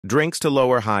Drinks to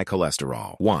lower high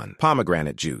cholesterol. 1.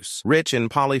 Pomegranate juice. Rich in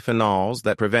polyphenols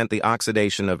that prevent the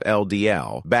oxidation of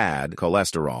LDL, bad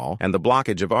cholesterol, and the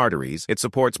blockage of arteries, it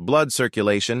supports blood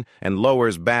circulation and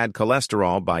lowers bad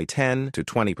cholesterol by 10 to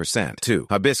 20%. 2.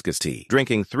 Hibiscus tea.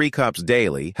 Drinking 3 cups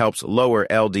daily helps lower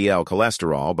LDL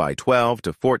cholesterol by 12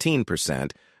 to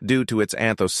 14%, due to its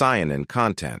anthocyanin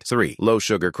content. 3.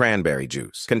 Low-sugar cranberry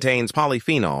juice. Contains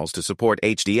polyphenols to support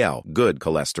HDL, good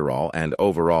cholesterol, and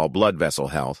overall blood vessel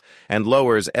health, and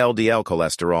lowers LDL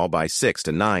cholesterol by 6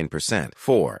 to 9%.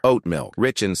 4. Oat milk.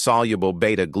 Rich in soluble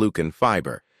beta-glucan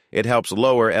fiber. It helps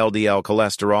lower LDL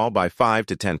cholesterol by 5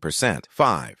 to 10%.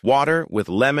 5. Water with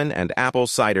lemon and apple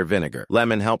cider vinegar.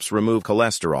 Lemon helps remove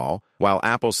cholesterol, while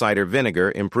apple cider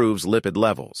vinegar improves lipid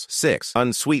levels. 6.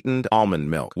 Unsweetened almond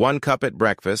milk. 1 cup at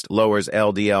breakfast lowers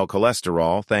LDL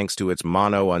cholesterol thanks to its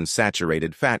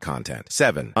monounsaturated fat content.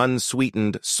 7.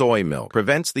 Unsweetened soy milk.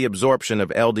 Prevents the absorption of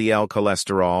LDL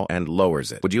cholesterol and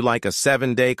lowers it. Would you like a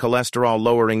 7-day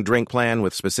cholesterol-lowering drink plan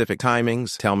with specific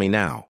timings? Tell me now.